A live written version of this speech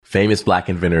Famous Black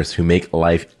Inventors Who Make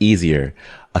Life Easier,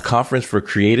 a conference for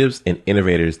creatives and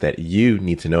innovators that you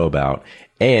need to know about,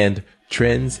 and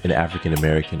trends in African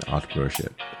American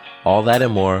entrepreneurship. All that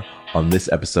and more on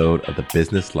this episode of the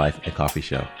Business Life and Coffee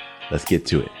Show. Let's get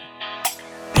to it.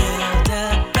 Build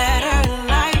a better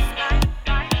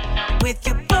life with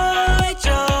your boy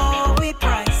Joey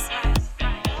Price.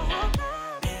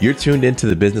 You're tuned into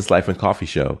the Business Life and Coffee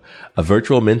Show, a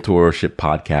virtual mentorship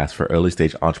podcast for early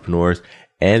stage entrepreneurs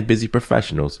and busy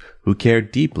professionals who care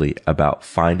deeply about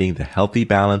finding the healthy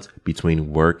balance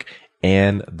between work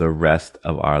and the rest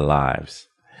of our lives.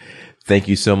 Thank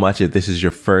you so much. If this is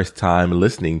your first time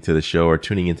listening to the show or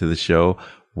tuning into the show,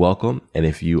 welcome. And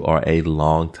if you are a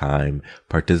long-time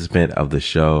participant of the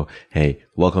show, hey,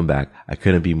 welcome back. I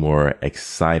couldn't be more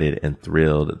excited and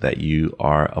thrilled that you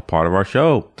are a part of our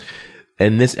show.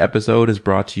 And this episode is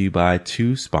brought to you by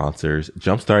two sponsors,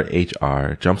 Jumpstart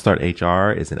HR. Jumpstart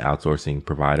HR is an outsourcing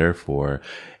provider for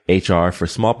HR for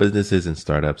small businesses and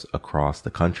startups across the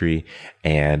country.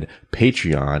 And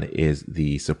Patreon is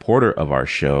the supporter of our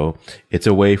show. It's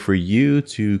a way for you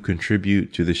to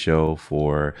contribute to the show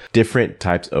for different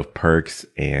types of perks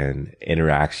and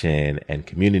interaction and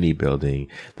community building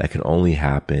that can only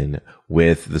happen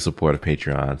with the support of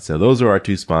Patreon. So those are our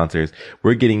two sponsors.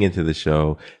 We're getting into the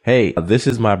show. Hey, this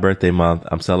is my birthday month.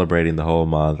 I'm celebrating the whole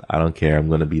month. I don't care. I'm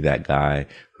going to be that guy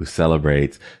who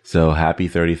celebrates. So happy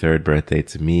 33rd birthday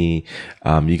to me.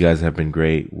 You guys have been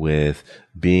great with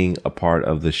being a part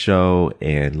of the show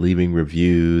and leaving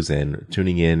reviews and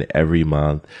tuning in every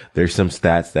month. There's some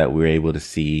stats that we're able to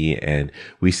see, and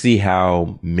we see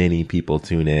how many people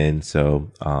tune in. So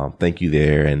thank you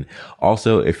there. And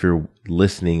also, if you're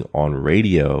listening on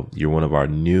radio, you're one of our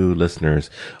new listeners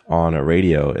on a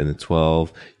radio in the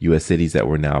 12 US cities that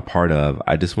we're now a part of.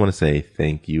 I just want to say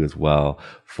thank you as well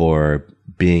for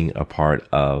being a part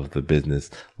of the Business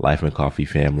Life and Coffee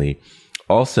family.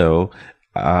 Also,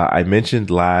 I mentioned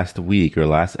last week or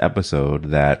last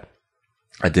episode that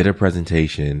I did a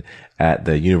presentation at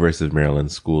the University of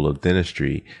Maryland School of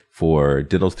Dentistry for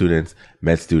dental students,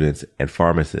 med students, and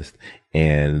pharmacists.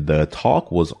 And the talk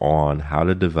was on how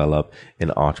to develop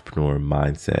an entrepreneur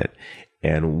mindset.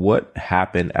 And what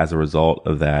happened as a result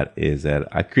of that is that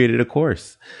I created a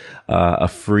course, a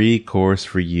free course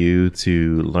for you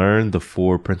to learn the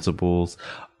 4 principles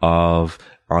of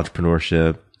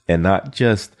entrepreneurship, and not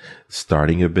just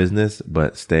starting a business,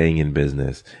 but staying in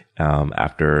business.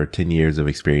 After 10 years of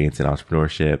experience in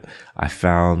entrepreneurship, I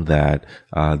found that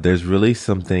there's really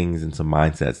some things and some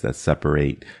mindsets that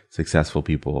separate successful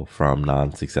people from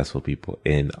non-successful people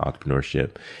in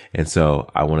entrepreneurship. And so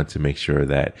I wanted to make sure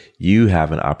that you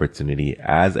have an opportunity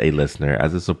as a listener,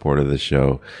 as a supporter of the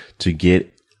show, to get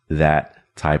that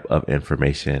type of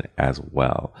information as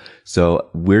well. So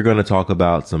we're going to talk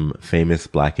about some famous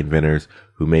Black inventors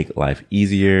who make life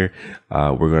easier.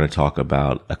 We're going to talk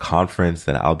about a conference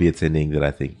that I'll be attending that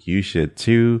I think you should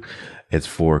too. It's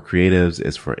for creatives,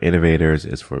 it's for innovators,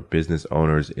 it's for business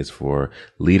owners, it's for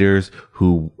leaders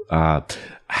who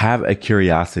have a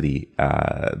curiosity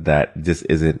that just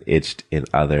isn't itched in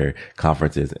other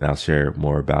conferences. And I'll share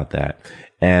more about that.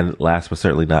 And last but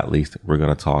certainly not least, we're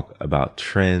going to talk about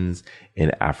trends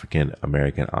in African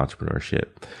American entrepreneurship.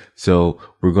 So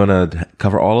we're going to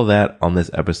cover all of that on this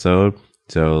episode.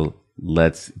 So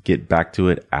let's get back to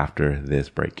it after this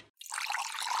break.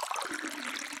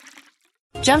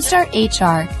 Jumpstart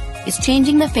HR is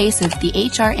changing the face of the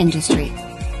HR industry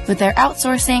with their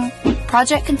outsourcing,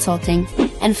 project consulting,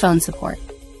 and phone support,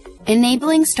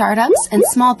 enabling startups and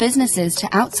small businesses to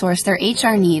outsource their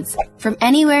HR needs from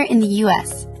anywhere in the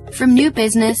U.S., from new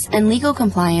business and legal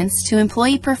compliance to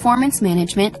employee performance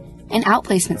management and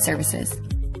outplacement services.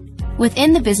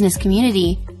 Within the business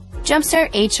community,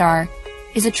 Jumpstart HR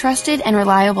is a trusted and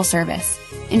reliable service.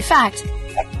 In fact,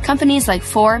 companies like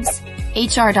Forbes,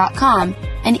 HR.com,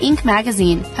 and Inc.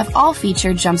 magazine have all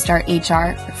featured Jumpstart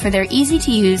HR for their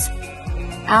easy-to-use,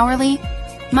 hourly,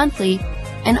 monthly,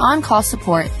 and on-call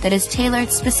support that is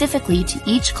tailored specifically to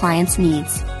each client's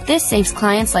needs. This saves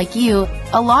clients like you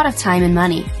a lot of time and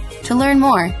money. To learn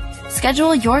more,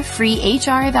 schedule your free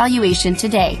HR evaluation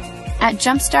today at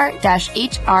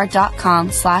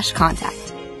jumpstart-hr.com/contact.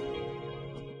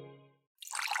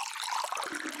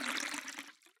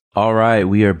 All right,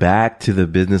 we are back to the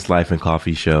Business Life and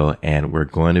Coffee Show, and we're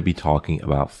going to be talking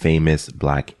about famous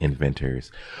Black inventors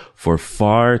for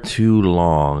far too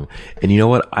long. And you know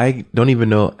what? I don't even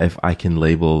know if I can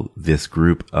label this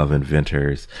group of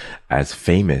inventors as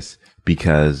famous,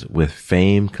 because with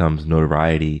fame comes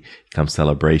notoriety, comes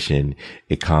celebration,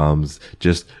 it comes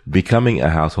just becoming a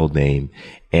household name.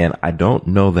 And I don't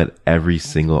know that every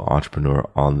single entrepreneur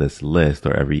on this list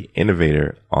or every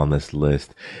innovator on this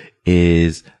list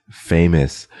is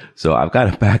famous. So I've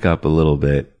got to back up a little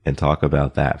bit and talk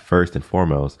about that first and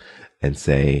foremost and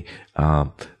say,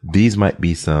 these might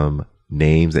be some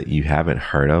names that you haven't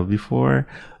heard of before,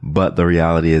 but the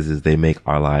reality is they make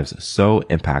our lives so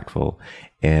impactful.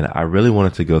 And I really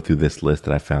wanted to go through this list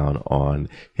that I found on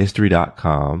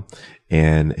history.com.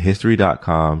 And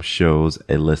history.com shows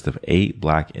a list of 8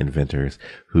 Black inventors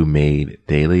who made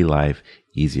daily life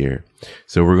easier.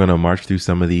 So we're going to march through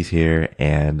some of these here.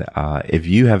 And if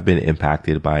you have been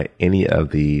impacted by any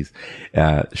of these,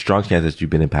 strong chance that you've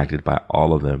been impacted by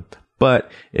all of them.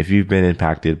 But if you've been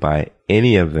impacted by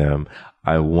any of them,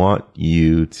 I want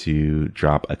you to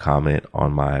drop a comment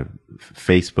on my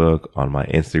Facebook, on my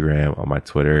Instagram, on my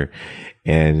Twitter,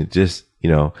 and just,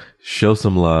 show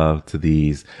some love to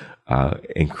these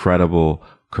incredible,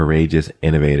 courageous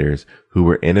innovators who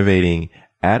were innovating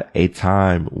at a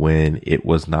time when it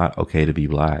was not okay to be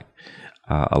Black.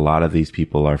 A lot of these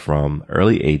people are from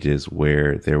early ages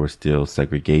where there was still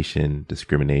segregation,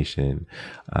 discrimination,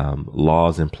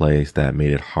 laws in place that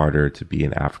made it harder to be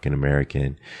an African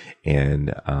American.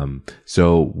 And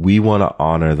so we want to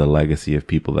honor the legacy of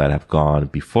people that have gone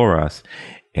before us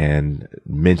and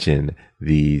mention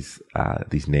these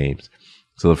names.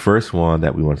 So the first one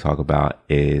that we want to talk about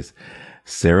is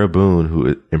Sarah Boone,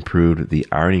 who improved the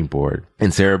ironing board.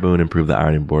 And Sarah Boone improved the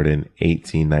ironing board in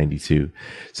 1892.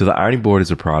 So the ironing board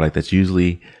is a product that's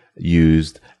usually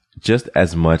used just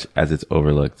as much as it's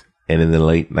overlooked. And in the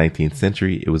late 19th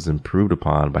century, it was improved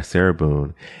upon by Sarah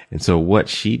Boone. And so what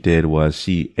she did was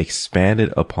she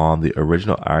expanded upon the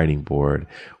original ironing board,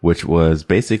 which was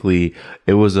basically,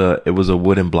 it was a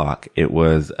wooden block. It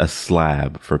was a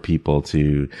slab for people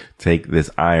to take this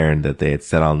iron that they had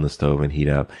set on the stove and heat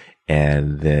up.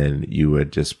 And then you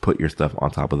would just put your stuff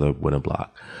on top of the wooden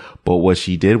block. But what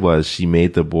she did was she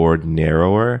made the board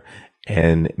narrower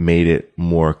and made it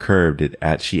more curved.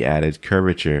 She added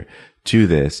curvature to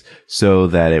this so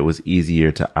that it was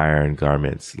easier to iron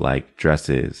garments like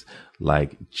dresses,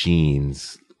 like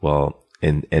jeans,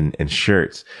 and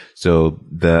shirts. So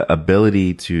the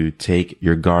ability to take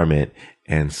your garment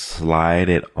and slide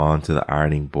it onto the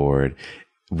ironing board,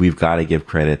 we've got to give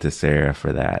credit to Sarah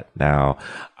for that. Now,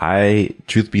 I,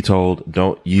 truth be told,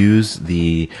 don't use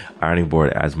the ironing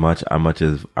board as much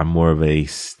as I'm more of a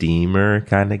steamer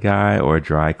kind of guy or a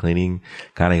dry cleaning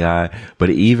kind of guy. But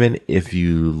even if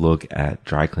you look at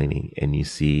dry cleaning and you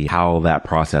see how that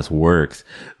process works,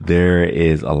 there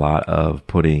is a lot of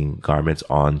putting garments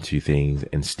onto things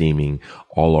and steaming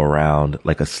all around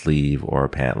like a sleeve or a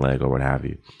pant leg or what have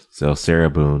you. So Sarah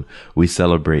Boone, we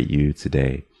celebrate you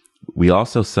today. We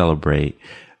also celebrate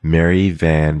Mary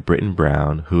Van Britten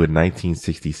Brown, who in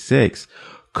 1966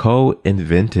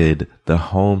 co-invented the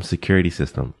home security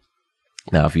system.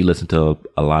 Now, if you listen to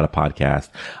a lot of podcasts,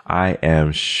 I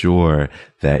am sure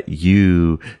that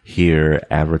you hear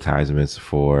advertisements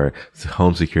for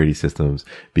home security systems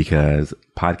because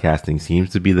podcasting seems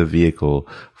to be the vehicle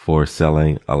for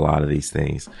selling a lot of these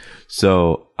things.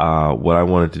 So, what I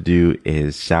wanted to do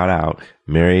is shout out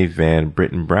Mary Van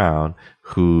Britten Brown,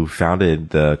 who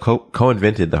founded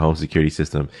co-invented the home security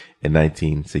system in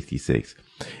 1966.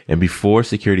 And before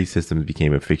security systems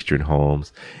became a fixture in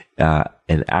homes,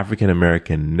 an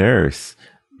African-American nurse,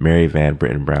 Mary Van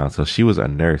Britten Brown, so she was a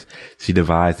nurse, she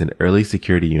devised an early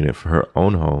security unit for her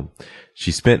own home.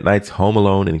 She spent nights home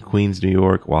alone in Queens, New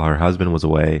York, while her husband was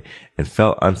away and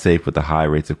felt unsafe with the high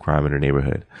rates of crime in her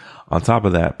neighborhood. On top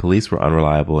of that, police were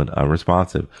unreliable and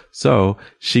unresponsive. So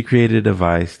she created a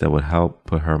device that would help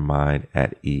put her mind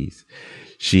at ease.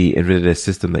 She invented a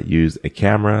system that used a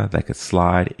camera that could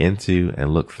slide into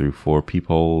and look through 4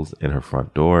 peepholes in her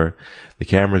front door. The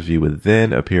camera's view would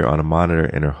then appear on a monitor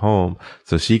in her home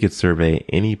so she could survey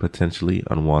any potentially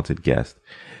unwanted guest.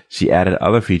 She added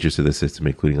other features to the system,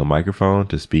 including a microphone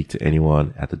to speak to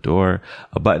anyone at the door,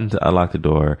 a button to unlock the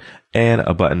door, and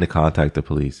a button to contact the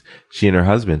police. She and her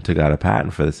husband took out a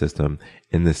patent for the system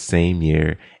in the same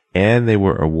year, and they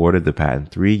were awarded the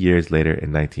patent 3 years later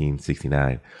in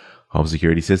 1969. Home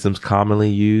security systems commonly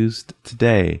used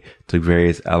today took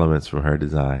various elements from her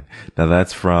design. Now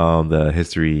that's from the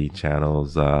History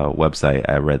Channel's website.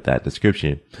 I read that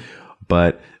description.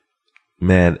 But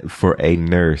man, for a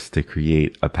nurse to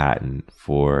create a patent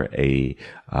for a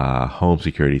home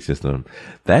security system,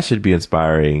 that should be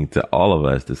inspiring to all of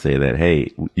us to say that,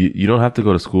 hey, you don't have to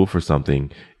go to school for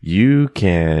something. You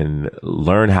can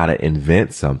learn how to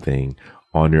invent something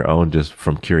on your own just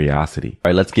from curiosity. All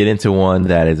right, let's get into one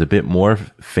that is a bit more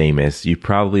famous. You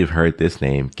probably have heard this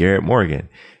name, Garrett Morgan.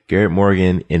 Garrett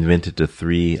Morgan invented the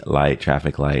 3-light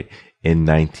traffic light in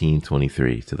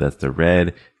 1923. So that's the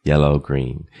red, yellow,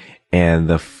 green. And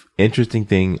the interesting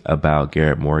thing about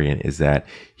Garrett Morgan is that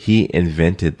he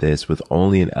invented this with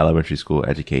only an elementary school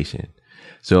education.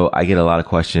 So I get a lot of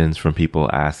questions from people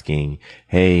asking,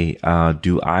 hey,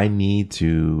 do I need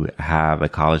to have a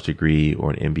college degree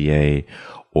or an MBA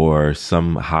or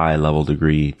some high level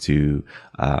degree to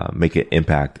make an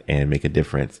impact and make a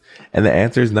difference? And the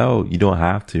answer is no, you don't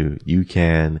have to. You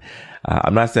can,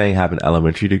 I'm not saying have an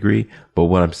elementary degree, but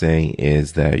what I'm saying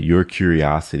is that your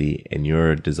curiosity and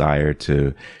your desire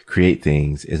to create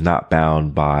things is not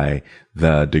bound by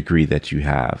the degree that you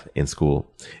have in school.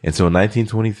 And so in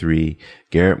 1923,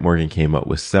 Garrett Morgan came up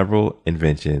with several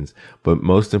inventions, but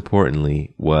most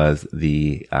importantly was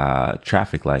the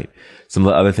traffic light. Some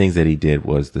of the other things that he did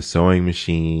was the sewing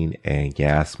machine and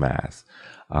gas mask.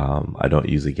 I don't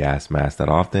use a gas mask that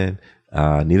often.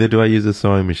 Neither do I use a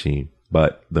sewing machine,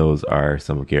 but those are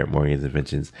some of Garrett Morgan's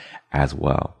inventions as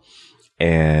well.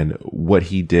 And what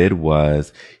he did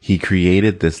was he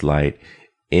created this light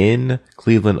in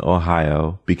Cleveland,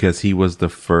 Ohio, because he was the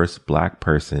first Black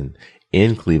person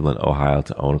in Cleveland, Ohio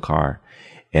to own a car.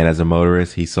 And as a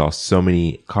motorist, he saw so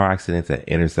many car accidents at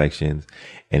intersections,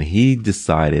 and he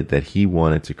decided that he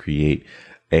wanted to create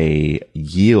a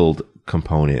yield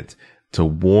component to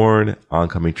warn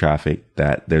oncoming traffic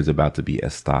that there's about to be a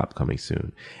stop coming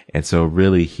soon. And so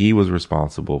really he was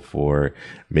responsible for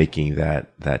making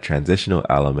that transitional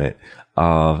element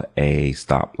of a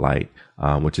stoplight,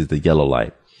 which is the yellow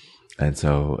light. And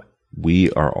so we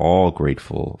are all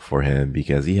grateful for him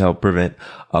because he helped prevent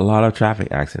a lot of traffic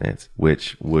accidents,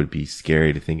 which would be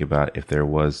scary to think about if there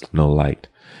was no light.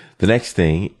 The next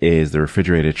thing is the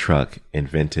refrigerated truck,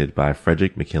 invented by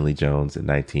Frederick McKinley Jones in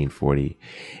 1940.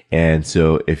 And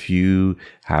so if you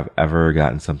have ever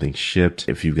gotten something shipped,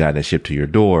 if you've gotten it shipped to your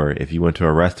door, if you went to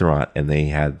a restaurant and they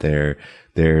had their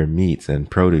meats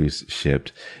and produce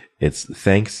shipped, it's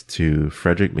thanks to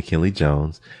Frederick McKinley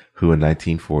Jones, who in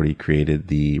 1940 created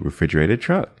the refrigerated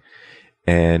truck.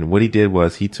 And what he did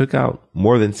was he took out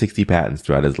more than 60 patents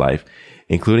throughout his life,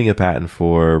 including a patent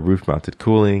for roof-mounted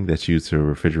cooling that's used to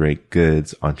refrigerate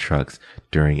goods on trucks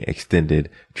during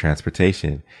extended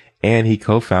transportation. And he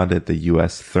co-founded the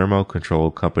U.S. Thermo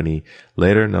Control Company,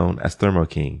 later known as Thermo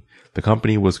King. The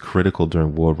company was critical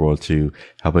during World War II,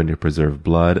 helping to preserve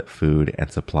blood, food,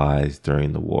 and supplies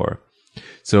during the war.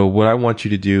 So what I want you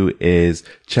to do is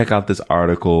check out this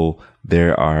article.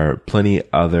 There are plenty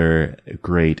other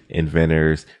great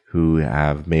inventors who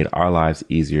have made our lives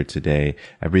easier today.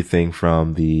 Everything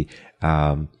from the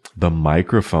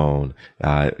microphone,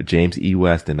 James E.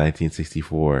 West in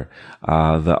 1964,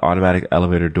 the automatic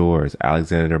elevator doors,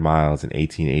 Alexander Miles in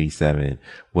 1887.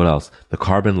 What else? The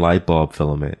carbon light bulb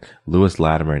filament, Lewis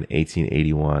Latimer in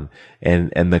 1881,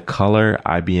 and the color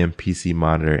IBM PC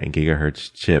monitor and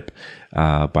gigahertz chip,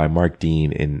 by Mark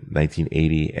Dean in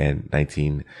 1980 and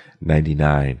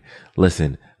 1999.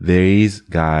 Listen, these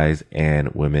guys and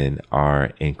women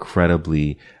are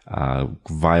incredibly,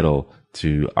 vital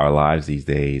to our lives these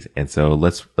days. And so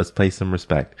let's pay some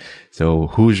respect. So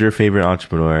who's your favorite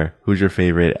entrepreneur? Who's your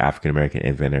favorite African-American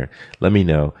inventor? Let me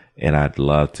know. And I'd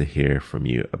love to hear from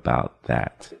you about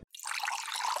that.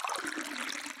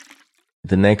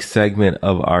 The next segment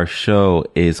of our show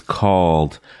is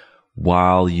called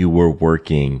While You Were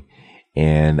Working.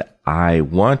 And I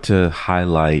want to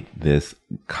highlight this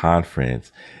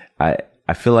conference.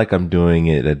 I feel like I'm doing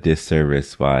it a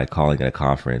disservice by calling it a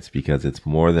conference because it's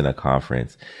more than a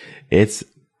conference. It's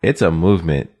a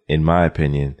movement, in my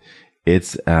opinion.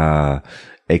 It's a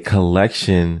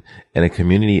collection and a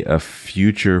community of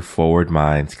future forward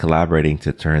minds collaborating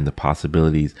to turn the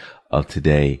possibilities of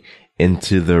today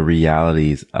into the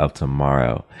realities of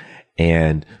tomorrow.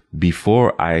 And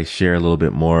before I share a little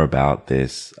bit more about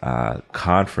this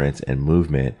conference and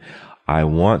movement, I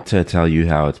want to tell you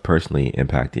how it's personally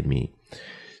impacted me.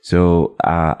 So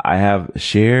I have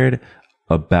shared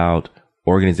about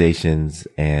organizations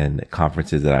and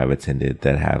conferences that I've attended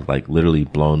that have like literally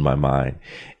blown my mind.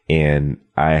 And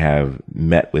I have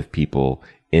met with people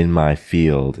in my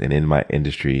field and in my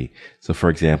industry. So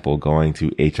for example, going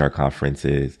to HR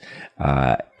conferences,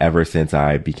 ever since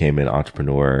I became an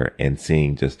entrepreneur and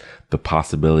seeing just the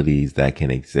possibilities that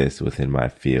can exist within my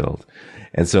field.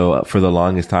 And so for the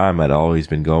longest time, I'd always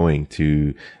been going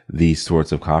to these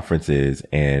sorts of conferences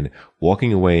and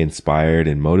walking away inspired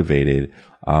and motivated.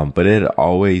 But it had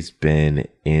always been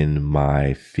in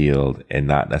my field and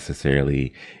not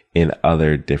necessarily in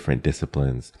other different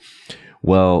disciplines.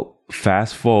 Well,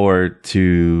 fast forward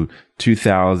to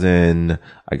 2000,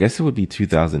 I guess it would be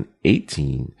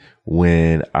 2018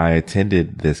 when I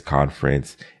attended this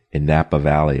conference in Napa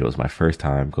Valley. It was my first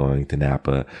time going to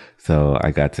Napa. So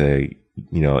I got to,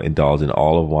 indulge in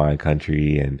all of wine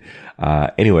country. And,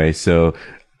 anyway, so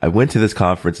I went to this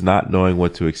conference not knowing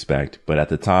what to expect, but at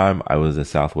the time I was a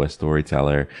Southwest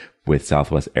storyteller with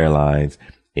Southwest Airlines.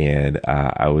 And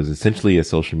I was essentially a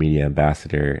social media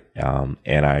ambassador,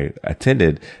 and I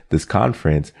attended this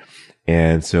conference.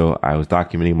 And so I was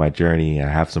documenting my journey. I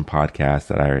have some podcasts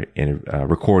that I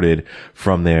recorded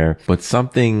from there. But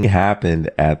something happened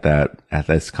at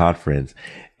this conference,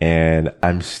 and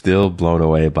I'm still blown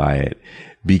away by it,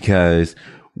 because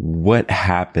what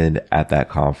happened at that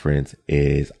conference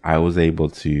is I was able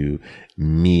to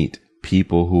meet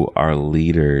people who are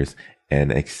leaders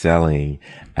and excelling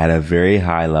at a very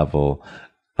high level,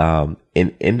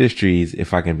 in industries,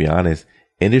 if I can be honest,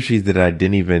 industries that I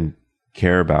didn't even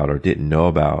care about or didn't know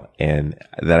about, and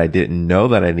that I didn't know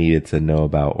that I needed to know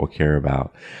about or care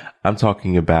about. I'm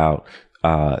talking about,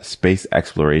 space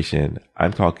exploration.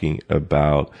 I'm talking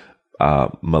about,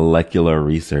 molecular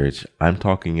research. I'm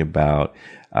talking about,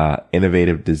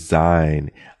 innovative design.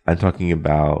 I'm talking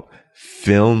about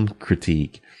film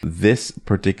critique. This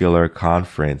particular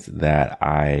conference that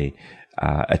I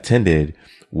attended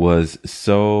was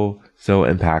so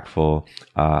impactful.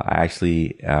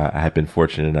 I had been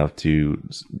fortunate enough to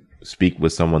speak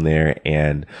with someone there,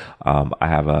 and I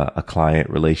have a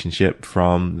client relationship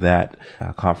from that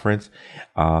conference.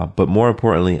 But more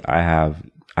importantly, I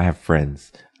have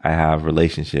friends, I have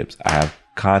relationships, I have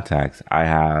contacts, I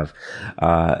have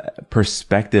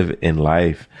perspective in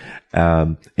life.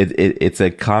 It's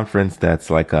a conference that's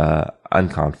like a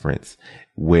unconference,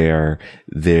 where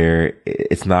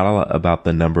it's not about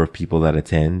the number of people that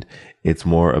attend. It's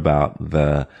more about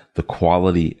the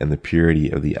quality and the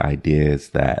purity of the ideas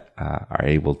that are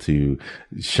able to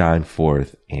shine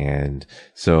forth. And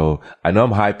so I know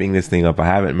I'm hyping this thing up. I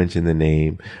haven't mentioned the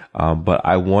name, but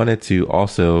I wanted to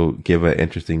also give an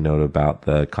interesting note about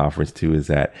the conference too, is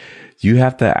that you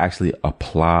have to actually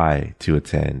apply to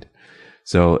attend.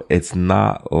 So it's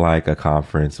not like a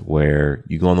conference where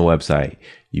you go on the website,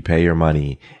 you pay your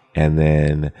money, and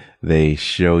then they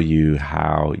show you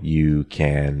how you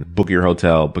can book your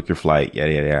hotel, book your flight,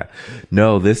 yada.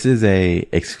 No, this is a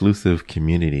exclusive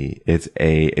community. It's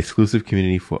a exclusive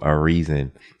community for a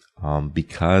reason,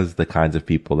 because the kinds of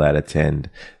people that attend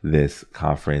this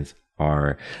conference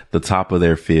are the top of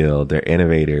their field. They're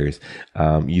innovators.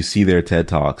 You see their TED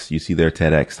Talks, you see their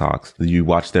TEDx talks, you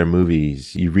watch their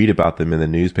movies, you read about them in the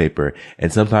newspaper,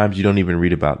 and sometimes you don't even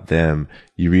read about them.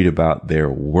 You read about their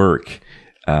work.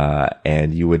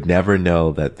 And you would never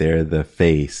know that they're the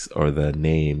face or the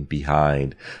name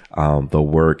behind, the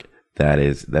work that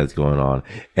is going on.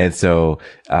 And so,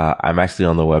 I'm actually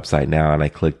on the website now, and I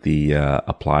click the,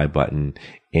 apply button,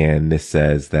 and this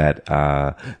says that,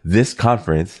 this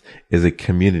conference is a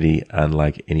community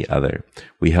unlike any other.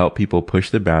 We help people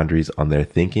push the boundaries on their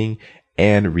thinking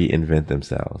and reinvent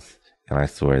themselves. And I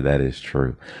swear that is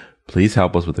true. Please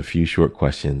help us with a few short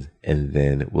questions, and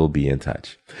then we'll be in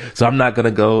touch. So I'm not going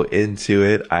to go into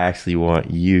it. I actually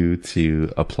want you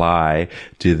to apply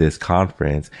to this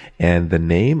conference. And the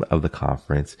name of the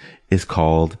conference is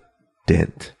called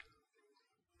DENT.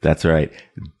 That's right,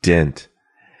 DENT.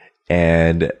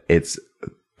 And it's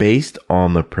based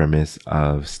on the premise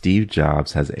of Steve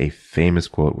Jobs has a famous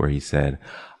quote where he said,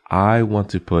 "I want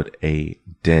to put a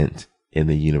dent in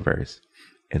the universe."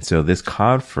 And so this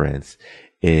conference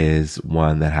is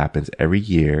one that happens every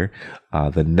year.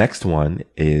 The next one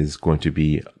is going to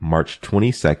be March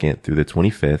 22nd through the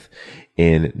 25th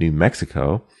in New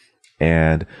Mexico.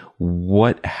 And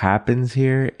what happens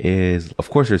here is, of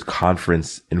course, there's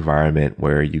conference environment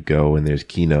where you go and there's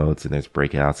keynotes and there's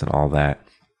breakouts and all that.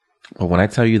 But when I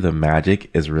tell you the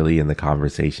magic is really in the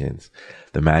conversations,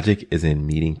 the magic is in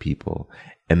meeting people.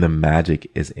 And the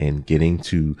magic is in getting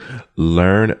to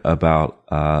learn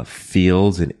about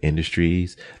fields and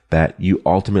industries that you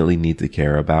ultimately need to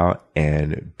care about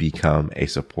and become a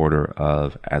supporter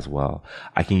of as well.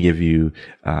 I can give you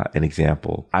an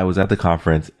example. I was at the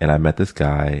conference and I met this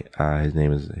guy. His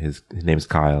name is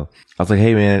Kyle. I was like,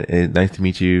 "Hey man, nice to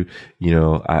meet you. You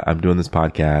know, I'm doing this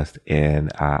podcast,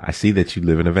 and I see that you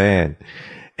live in a van."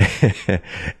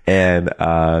 And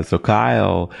so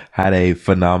Kyle had a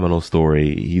phenomenal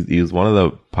story. He was one of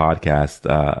the podcasts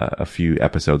a few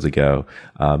episodes ago.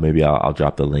 Maybe I'll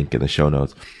drop the link in the show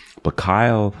notes. But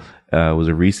Kyle was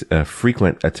a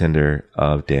frequent attender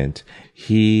of DENT.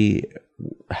 He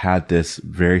had this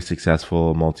very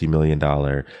successful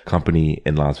multi-million-dollar company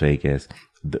in Las Vegas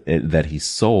that he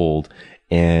sold,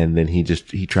 And then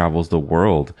he travels the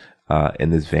world in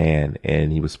this van,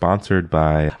 and he was sponsored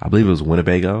by, I believe it was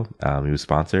Winnebago. He was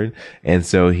sponsored. And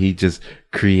so he just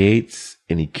creates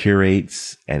and he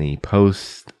curates and he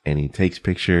posts and he takes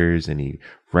pictures and he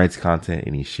writes content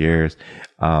and he shares.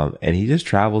 And he just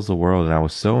travels the world. And I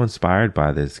was so inspired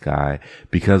by this guy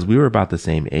because we were about the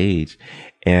same age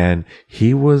and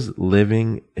he was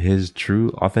living his true,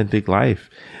 authentic life.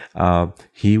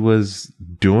 He was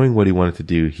doing what he wanted to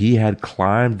do. He had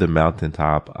climbed the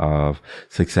mountaintop of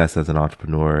success as an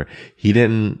entrepreneur. He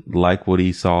didn't like what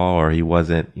he saw, or he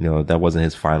wasn't, that wasn't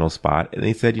his final spot. And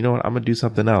he said, you know what, I'm going to do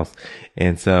something else.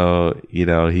 And so,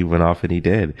 he went off and he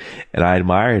did. And I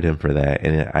admired him for that.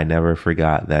 And I never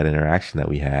forgot that interaction that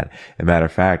we had. As a matter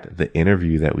of fact, the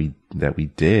interview that we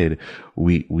did,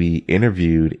 we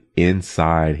interviewed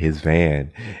inside his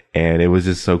van. And it was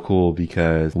just so cool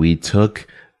because we took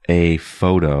a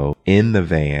photo in the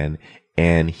van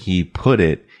and he put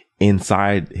it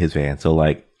inside his van. So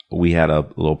like we had a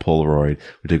little Polaroid,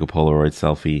 we took a Polaroid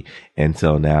selfie. And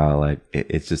so now like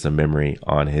it's just a memory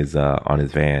on his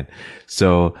van.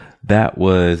 So that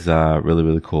was, really,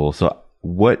 really cool. So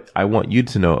what I want you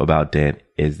to know about Dent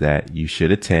is that you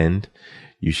should attend,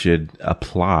 you should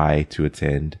apply to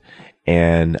attend,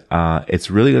 and,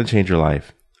 it's really going to change your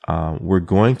life. We're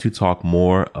going to talk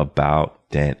more about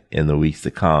Dent in the weeks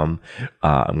to come.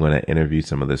 I'm going to interview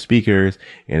some of the speakers,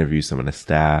 interview some of the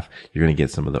staff. You're going to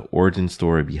get some of the origin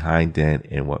story behind Dent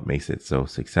and what makes it so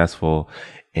successful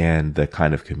and the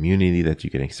kind of community that you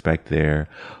can expect there.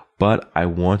 But I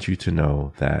want you to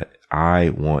know that I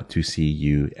want to see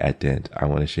you at Dent. I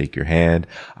want to shake your hand.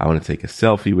 I want to take a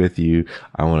selfie with you.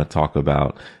 I want to talk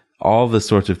about all the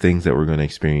sorts of things that we're going to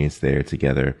experience there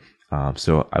together.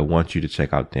 So I want you to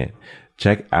check out Dent.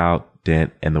 Check out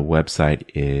Dent, and the website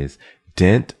is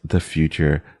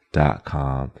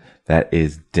dentthefuture.com. That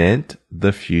is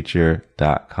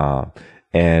dentthefuture.com.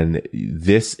 And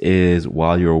this is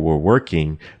while you're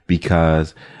working,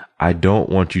 because I don't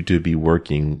want you to be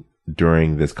working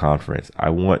during this conference.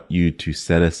 I want you to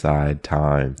set aside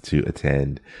time to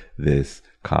attend this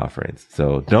conference.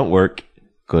 So don't work,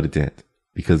 go to Dent,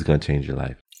 because it's going to change your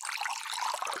life.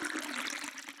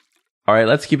 All right,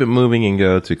 let's keep it moving and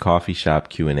go to Coffee Shop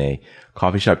Q&A.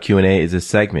 Coffee Shop Q&A is a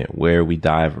segment where we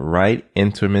dive right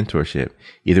into mentorship,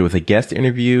 either with a guest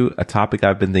interview, a topic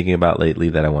I've been thinking about lately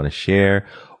that I want to share,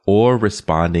 or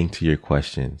responding to your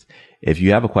questions. If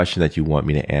you have a question that you want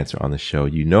me to answer on the show,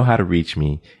 you know how to reach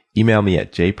me. Email me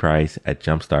at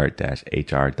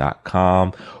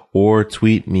jprice@jumpstart-hr.com or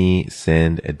tweet me,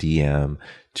 send a DM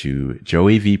to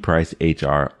Joey V Price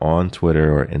HR on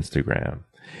Twitter or Instagram.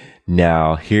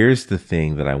 Now, here's the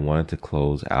thing that I wanted to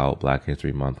close out Black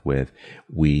History Month with.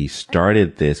 We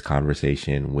started this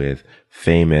conversation with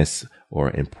famous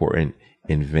or important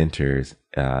inventors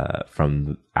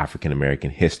from African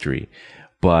American history,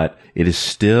 but it is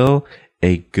still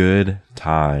a good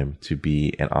time to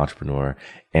be an entrepreneur.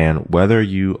 And whether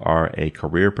you are a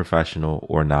career professional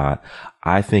or not,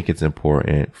 I think it's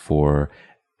important for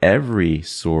every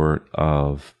sort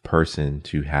of person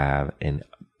to have an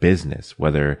business,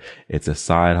 whether it's a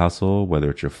side hustle,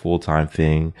 whether it's your full-time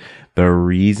thing. The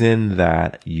reason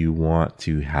that you want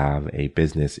to have a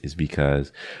business is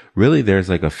because really there's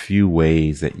like a few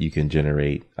ways that you can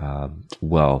generate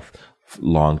wealth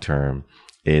long-term.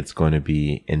 It's going to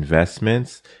be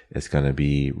investments. It's going to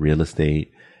be real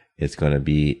estate. It's going to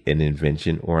be an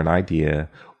invention or an idea,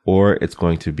 or it's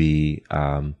going to be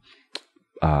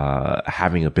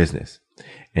having a business.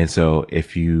 And so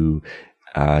if you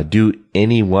do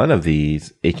any one of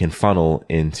these, it can funnel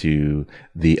into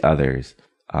the others.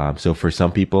 So for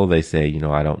some people, they say,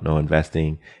 I don't know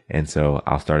investing, and so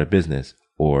I'll start a business.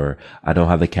 Or I don't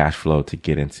have the cash flow to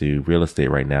get into real estate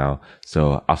right now,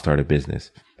 so I'll start a business.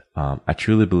 I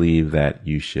truly believe that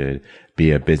you should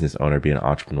be a business owner, be an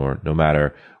entrepreneur, no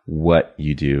matter what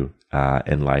you do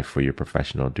in life for your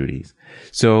professional duties.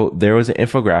 So there was an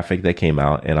infographic that came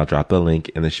out, and I'll drop the link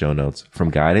in the show notes, from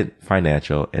Guided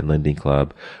Financial and Lending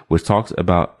Club, which talks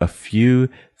about a few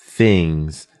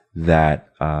things that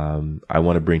I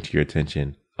want to bring to your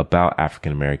attention about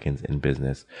African Americans in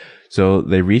business. So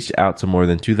they reached out to more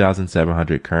than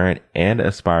 2,700 current and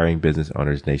aspiring business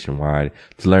owners nationwide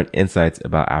to learn insights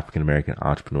about African American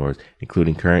entrepreneurs,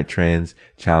 including current trends,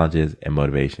 challenges, and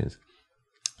motivations.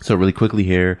 So really quickly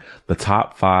here, the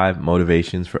top 5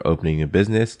 motivations for opening a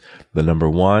business. The number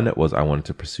 1 was I wanted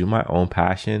to pursue my own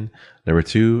passion. Number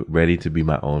 2, ready to be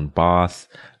my own boss.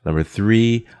 Number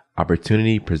 3,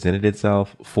 opportunity presented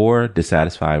itself. 4,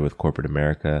 dissatisfied with corporate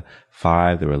America.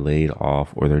 5, they were laid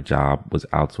off or their job was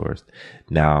outsourced.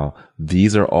 Now,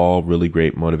 these are all really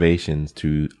great motivations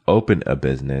to open a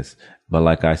business. But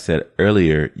like I said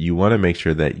earlier, you want to make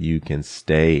sure that you can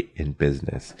stay in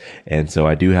business. And so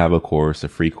I do have a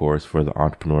free course for the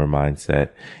entrepreneur mindset.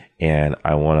 And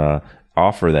I want to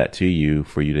offer that to you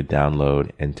for you to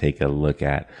download and take a look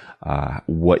at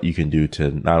what you can do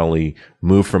to not only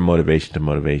move from motivation to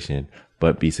motivation,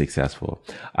 but be successful.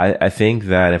 I think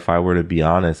that if I were to be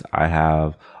honest, I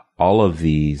have all of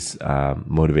these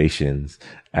motivations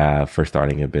for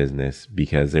starting a business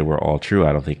because they were all true.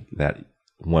 I don't think that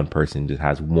one person just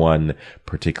has one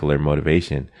particular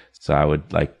motivation. So I would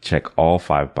check all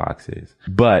 5 boxes.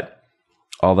 But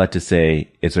all that to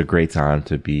say, it's a great time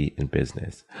to be in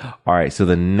business. All right. So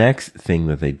the next thing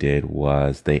that they did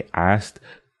was they asked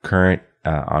current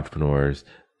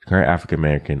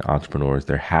African-American entrepreneurs,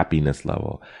 their happiness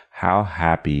level. How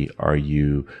happy are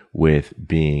you with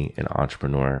being an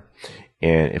entrepreneur?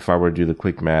 And if I were to do the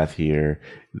quick math here,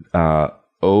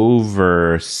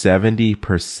 over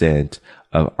 70%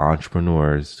 of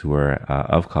entrepreneurs who are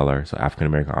of color, so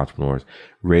African-American entrepreneurs,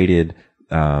 rated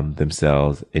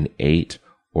themselves an 8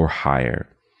 or higher.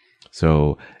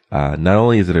 So not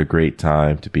only is it a great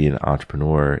time to be an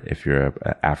entrepreneur if you're an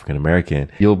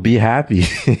African-American, you'll be happy.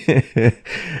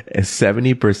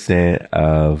 70%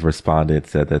 of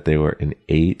respondents said that they were an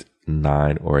 8,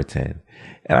 9, or a 10.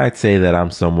 And I'd say that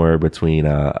I'm somewhere between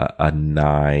a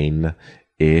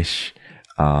 9-ish.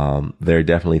 There are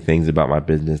definitely things about my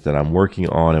business that I'm working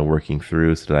on and working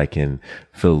through so that I can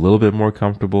feel a little bit more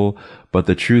comfortable. But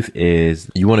the truth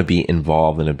is you want to be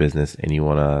involved in a business and you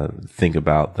want to think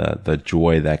about the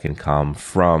joy that can come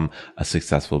from a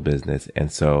successful business. And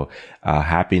so,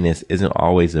 happiness isn't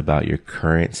always about your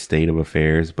current state of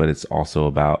affairs, but it's also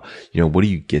about, what do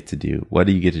you get to do? What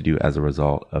do you get to do as a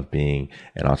result of being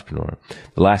an entrepreneur?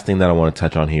 The last thing that I want to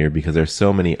touch on here, because there's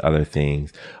so many other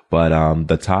things, but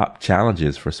the top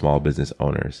challenges for small business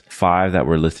owners, 5 that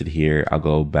were listed here. I'll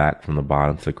go back from the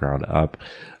bottom to the ground up.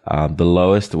 The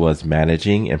lowest was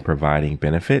managing and providing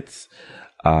benefits.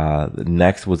 The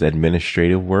next was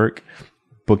administrative work,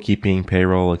 bookkeeping,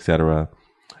 payroll, etc.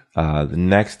 The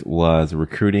next was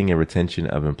recruiting and retention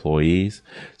of employees.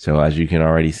 So as you can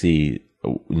already see,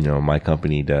 my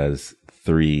company does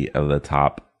 3 of the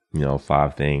top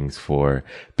 5 things for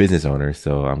business owners.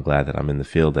 So I'm glad that I'm in the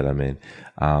field that I'm in.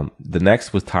 The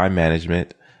next was time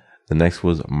management. The next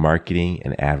was marketing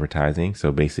and advertising.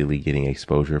 So basically getting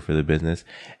exposure for the business.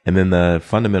 And then the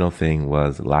fundamental thing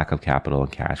was lack of capital and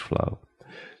cash flow.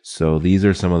 So these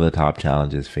are some of the top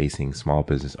challenges facing small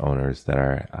business owners that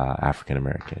are African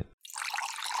American.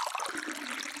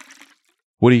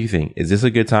 What do you think? Is this a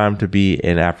good time to be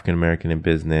an African American in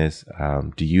business?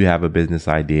 Do you have a business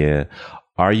idea?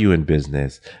 Are you in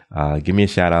business? Give me a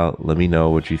shout out. Let me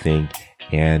know what you think.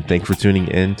 And thanks for tuning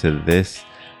in to this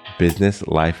Business,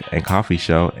 Life, and Coffee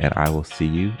show. And I will see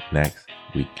you next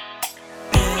week.